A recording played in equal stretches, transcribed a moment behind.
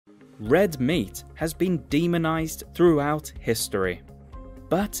Red meat has been demonized throughout history.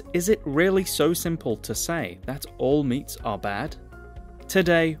 But is it really so simple to say that all meats are bad?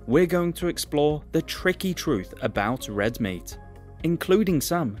 Today, we're going to explore the tricky truth about red meat, including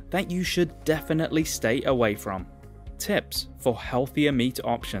some that you should definitely stay away from, tips for healthier meat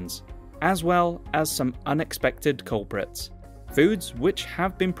options, as well as some unexpected culprits, foods which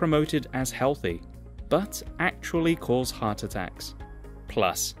have been promoted as healthy, but actually cause heart attacks.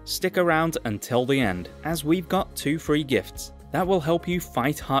 Plus, stick around until the end, as we've got 2 free gifts that will help you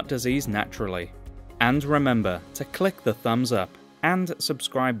fight heart disease naturally. And remember to click the thumbs up and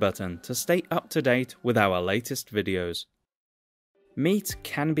subscribe button to stay up to date with our latest videos. Meat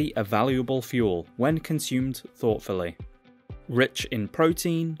can be a valuable fuel when consumed thoughtfully. Rich in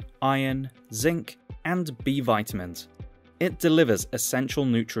protein, iron, zinc, and B vitamins, it delivers essential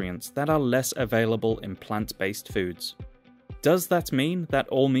nutrients that are less available in plant-based foods. Does that mean that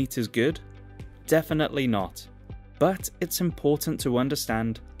all meat is good? Definitely not. But it's important to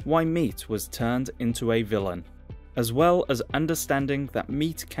understand why meat was turned into a villain, as well as understanding that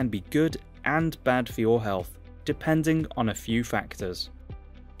meat can be good and bad for your health, depending on a few factors.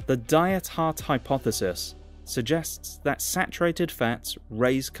 The diet heart hypothesis suggests that saturated fats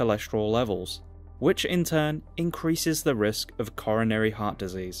raise cholesterol levels, which in turn increases the risk of coronary heart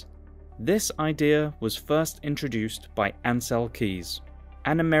disease. This idea was first introduced by Ancel Keys,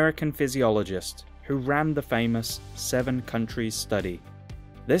 an American physiologist who ran the famous 7 countries study.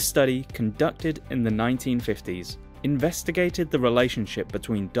 This study, conducted in the 1950s, investigated the relationship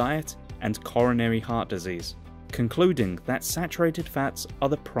between diet and coronary heart disease, concluding that saturated fats are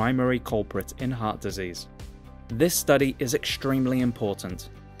the primary culprit in heart disease. This study is extremely important,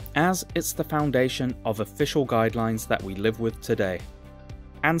 as it's the foundation of official guidelines that we live with today.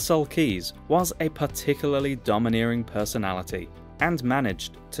 Ancel Keys was a particularly domineering personality and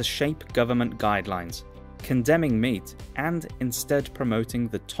managed to shape government guidelines, condemning meat and instead promoting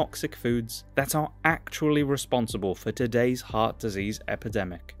the toxic foods that are actually responsible for today's heart disease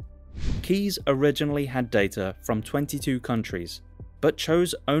epidemic. Keys originally had data from 22 countries, but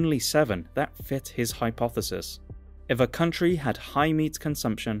chose only 7 that fit his hypothesis. If a country had high meat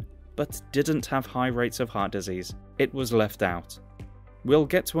consumption but didn't have high rates of heart disease, it was left out. We'll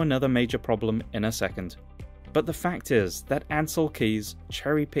get to another major problem in a second, but the fact is that Ancel Keys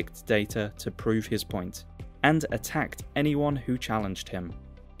cherry-picked data to prove his point, and attacked anyone who challenged him.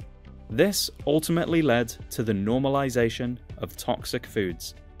 This ultimately led to the normalization of toxic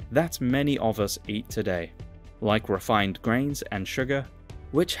foods that many of us eat today, like refined grains and sugar,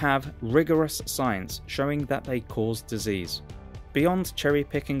 which have rigorous science showing that they cause disease. Beyond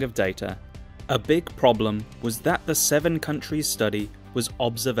cherry-picking of data, a big problem was that the 7 countries study was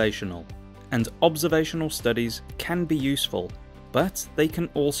observational, and observational studies can be useful, but they can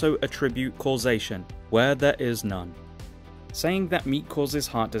also attribute causation where there is none. Saying that meat causes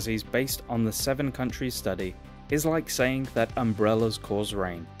heart disease based on the 7 countries study is like saying that umbrellas cause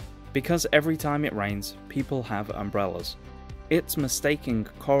rain, because every time it rains, people have umbrellas. It's mistaking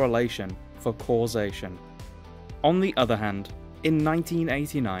correlation for causation. On the other hand, in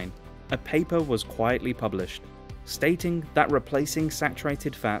 1989, a paper was quietly published, stating that replacing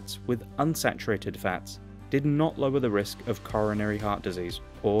saturated fats with unsaturated fats did not lower the risk of coronary heart disease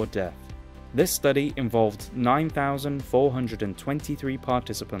or death. This study involved 9,423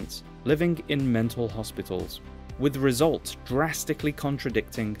 participants living in mental hospitals, with results drastically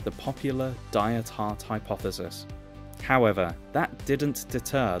contradicting the popular diet heart hypothesis. However, that didn't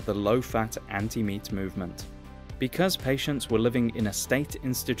deter the low-fat anti-meat movement. Because patients were living in a state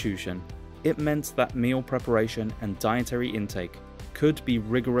institution, it meant that meal preparation and dietary intake could be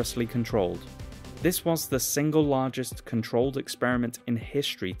rigorously controlled. This was the single largest controlled experiment in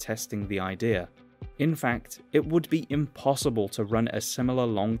history testing the idea. In fact, it would be impossible to run a similar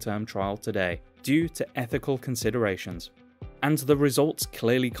long-term trial today due to ethical considerations. And the results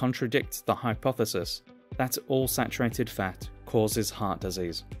clearly contradict the hypothesis that all saturated fat causes heart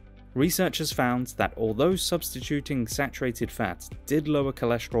disease. Researchers found that although substituting saturated fat did lower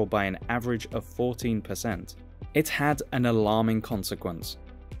cholesterol by an average of 14%, it had an alarming consequence.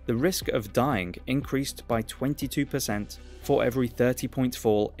 The risk of dying increased by 22% for every 30-point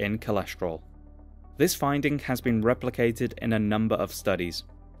fall in cholesterol. This finding has been replicated in a number of studies,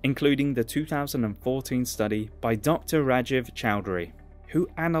 including the 2014 study by Dr. Rajiv Chowdhury, who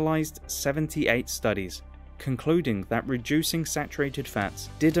analysed 78 studies, concluding that reducing saturated fats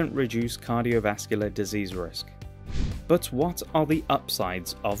didn't reduce cardiovascular disease risk. But what are the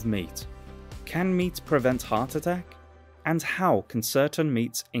upsides of meat? Can meat prevent heart attack? And how can certain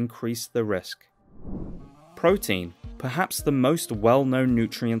meats increase the risk? Protein perhaps the most well-known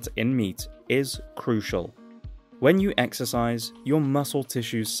nutrient in meat, is crucial. When you exercise, your muscle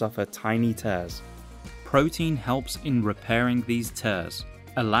tissues suffer tiny tears. Protein helps in repairing these tears,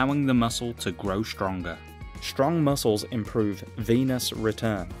 allowing the muscle to grow stronger. Strong muscles improve venous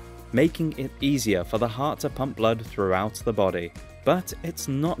return, making it easier for the heart to pump blood throughout the body. But it's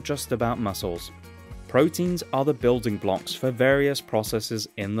not just about muscles. Proteins are the building blocks for various processes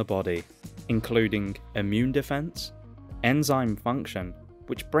in the body, including immune defense, enzyme function,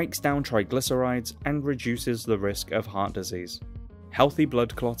 which breaks down triglycerides and reduces the risk of heart disease, healthy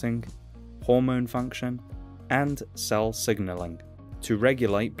blood clotting, hormone function, and cell signaling to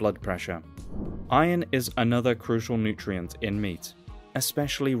regulate blood pressure. Iron is another crucial nutrient in meat,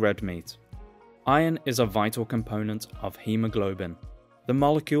 especially red meat. Iron is a vital component of hemoglobin, the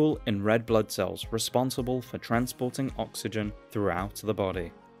molecule in red blood cells responsible for transporting oxygen throughout the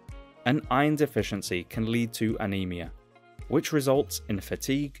body. An iron deficiency can lead to anemia, which results in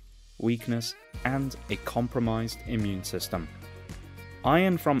fatigue, weakness, and a compromised immune system.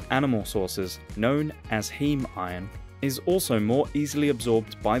 Iron from animal sources, known as heme iron, is also more easily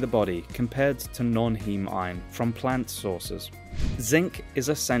absorbed by the body compared to non-heme iron from plant sources. Zinc is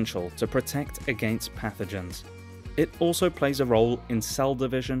essential to protect against pathogens. It also plays a role in cell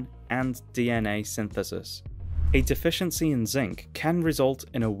division and DNA synthesis. A deficiency in zinc can result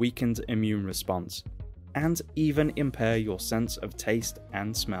in a weakened immune response, and even impair your sense of taste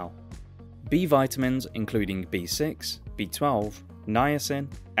and smell. B vitamins, including B6, B12, niacin,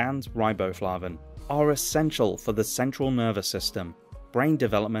 and riboflavin, are essential for the central nervous system, brain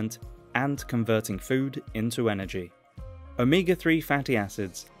development, and converting food into energy. Omega-3 fatty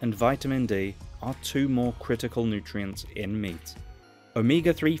acids and vitamin D are two more critical nutrients in meat.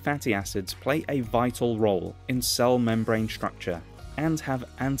 Omega-3 fatty acids play a vital role in cell membrane structure and have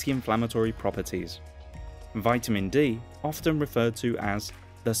anti-inflammatory properties. Vitamin D, often referred to as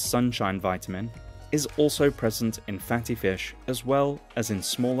the sunshine vitamin, is also present in fatty fish as well as in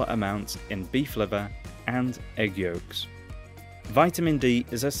smaller amounts in beef liver and egg yolks. Vitamin D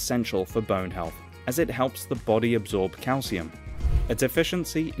is essential for bone health as it helps the body absorb calcium. A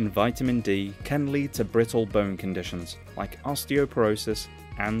deficiency in vitamin D can lead to brittle bone conditions like osteoporosis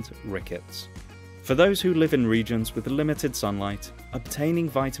and rickets. For those who live in regions with limited sunlight, obtaining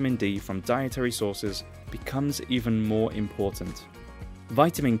vitamin D from dietary sources becomes even more important.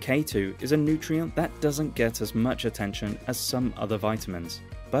 Vitamin K2 is a nutrient that doesn't get as much attention as some other vitamins,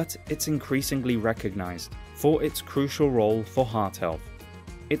 but it's increasingly recognized for its crucial role for heart health.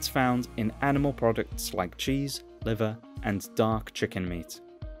 It's found in animal products like cheese, liver, and dark chicken meat.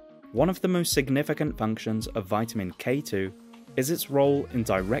 One of the most significant functions of vitamin K2 is its role in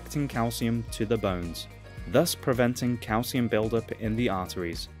directing calcium to the bones, thus preventing calcium buildup in the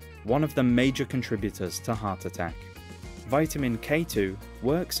arteries, one of the major contributors to heart attack. Vitamin K2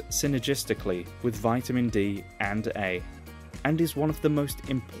 works synergistically with vitamin D and A, and is one of the most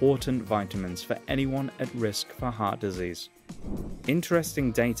important vitamins for anyone at risk for heart disease.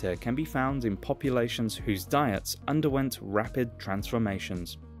 Interesting data can be found in populations whose diets underwent rapid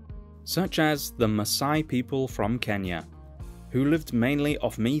transformations, such as the Maasai people from Kenya, who lived mainly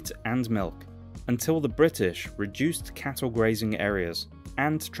off meat and milk, until the British reduced cattle grazing areas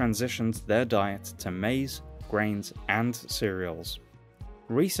and transitioned their diet to maize, grains, and cereals.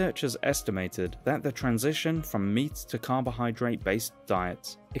 Researchers estimated that the transition from meat to carbohydrate-based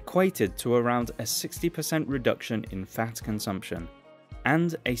diets equated to around a 60% reduction in fat consumption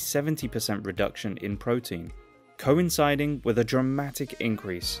and a 70% reduction in protein, coinciding with a dramatic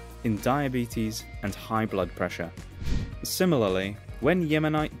increase in diabetes and high blood pressure. Similarly, when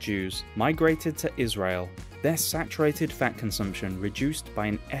Yemenite Jews migrated to Israel, their saturated fat consumption reduced by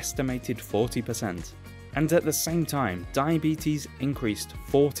an estimated 40%. And at the same time, diabetes increased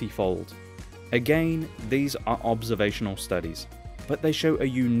 40-fold. Again, these are observational studies, but they show a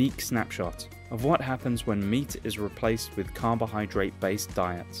unique snapshot of what happens when meat is replaced with carbohydrate-based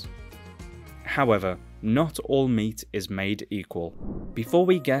diets. However, not all meat is made equal. Before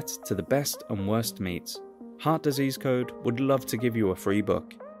we get to the best and worst meats, Heart Disease Code would love to give you a free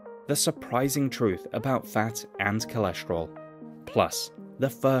book, The Surprising Truth About Fat and Cholesterol, plus the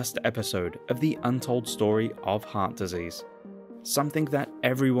first episode of the untold story of heart disease, something that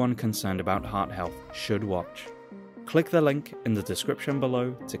everyone concerned about heart health should watch. Click the link in the description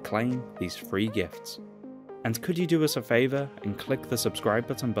below to claim these free gifts. And could you do us a favor and click the subscribe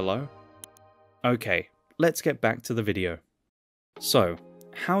button below? Okay, let's get back to the video. So,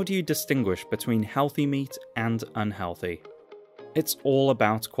 how do you distinguish between healthy meat and unhealthy? It's all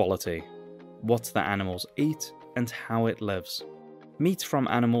about quality, what the animals eat and how it lives. Meat from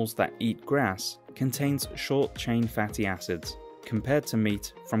animals that eat grass contains short-chain fatty acids compared to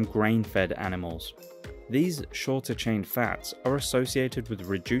meat from grain-fed animals. These shorter-chain fats are associated with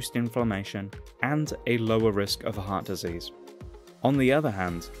reduced inflammation and a lower risk of heart disease. On the other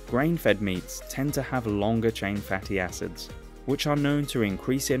hand, grain-fed meats tend to have longer-chain fatty acids, which are known to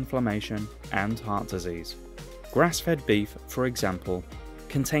increase inflammation and heart disease. Grass-fed beef, for example,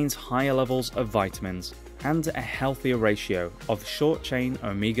 contains higher levels of vitamins and a healthier ratio of short-chain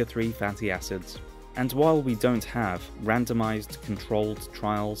omega-3 fatty acids. And while we don't have randomized controlled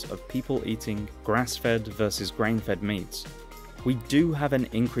trials of people eating grass-fed versus grain-fed meats, we do have an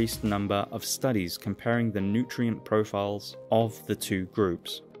increased number of studies comparing the nutrient profiles of the two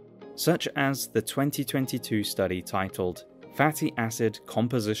groups, such as the 2022 study titled Fatty Acid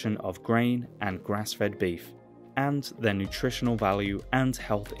Composition of Grain and Grass-Fed Beef, and their nutritional value and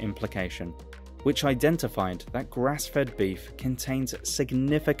health implication, which identified that grass-fed beef contains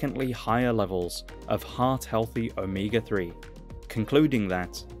significantly higher levels of heart-healthy omega-3, concluding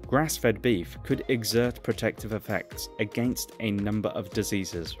that grass-fed beef could exert protective effects against a number of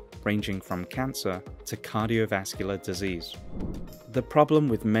diseases, ranging from cancer to cardiovascular disease. The problem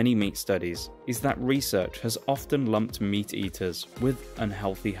with many meat studies is that research has often lumped meat eaters with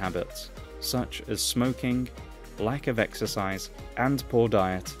unhealthy habits, such as smoking, lack of exercise, and poor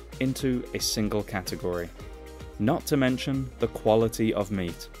diet, into a single category. Not to mention the quality of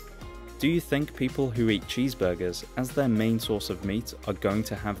meat. Do you think people who eat cheeseburgers as their main source of meat are going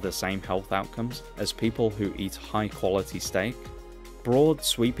to have the same health outcomes as people who eat high-quality steak? Broad,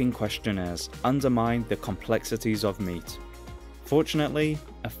 sweeping questionnaires undermine the complexities of meat. Fortunately,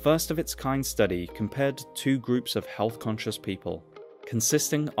 a first-of-its-kind study compared two groups of health-conscious people,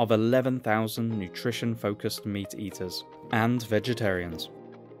 consisting of 11,000 nutrition-focused meat eaters and vegetarians.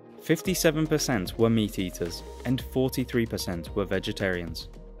 57% were meat eaters and 43% were vegetarians.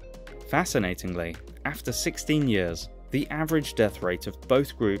 Fascinatingly, after 16 years, the average death rate of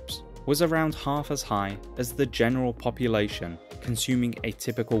both groups was around half as high as the general population consuming a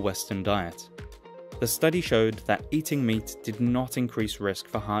typical Western diet. The study showed that eating meat did not increase risk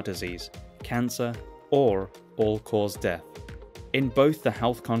for heart disease, cancer, or all-cause death in both the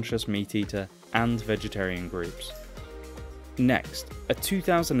health-conscious meat eater and vegetarian groups. Next, a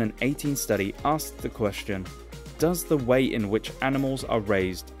 2018 study asked the question, does the way in which animals are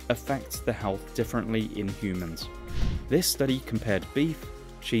raised affect the health differently in humans? This study compared beef,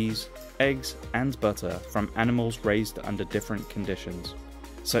 cheese, eggs, and butter from animals raised under different conditions,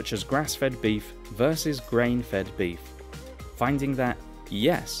 such as grass-fed beef versus grain-fed beef, finding that,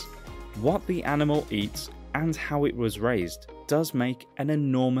 yes, what the animal eats and how it was raised does make an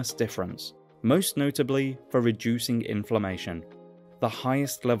enormous difference, most notably for reducing inflammation, the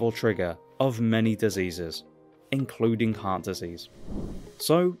highest level trigger of many diseases, including heart disease.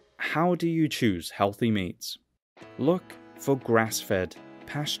 So, how do you choose healthy meats? Look for grass-fed,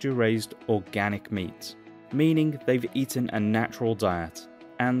 pasture-raised organic meats, meaning they've eaten a natural diet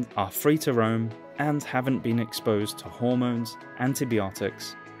and are free to roam and haven't been exposed to hormones,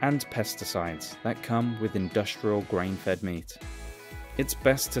 antibiotics, and pesticides that come with industrial grain-fed meat. It's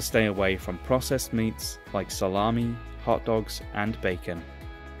best to stay away from processed meats like salami, hot dogs, and bacon,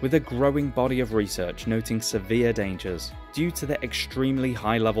 with a growing body of research noting severe dangers due to the extremely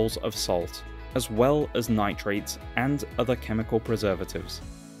high levels of salt, as well as nitrates and other chemical preservatives,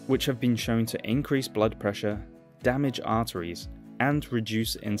 which have been shown to increase blood pressure, damage arteries, and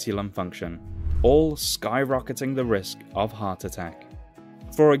reduce insulin function, all skyrocketing the risk of heart attack.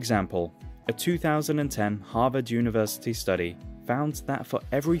 For example, a 2010 Harvard University study found that for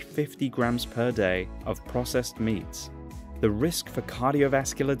every 50 grams per day of processed meats, the risk for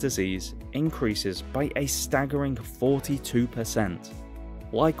cardiovascular disease increases by a staggering 42%.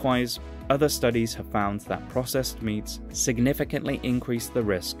 Likewise, other studies have found that processed meats significantly increase the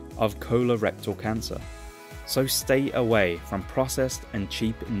risk of colorectal cancer. So stay away from processed and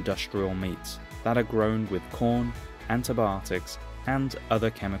cheap industrial meats that are grown with corn, antibiotics, and other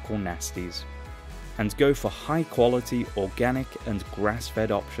chemical nasties, and go for high-quality organic and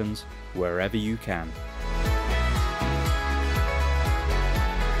grass-fed options wherever you can.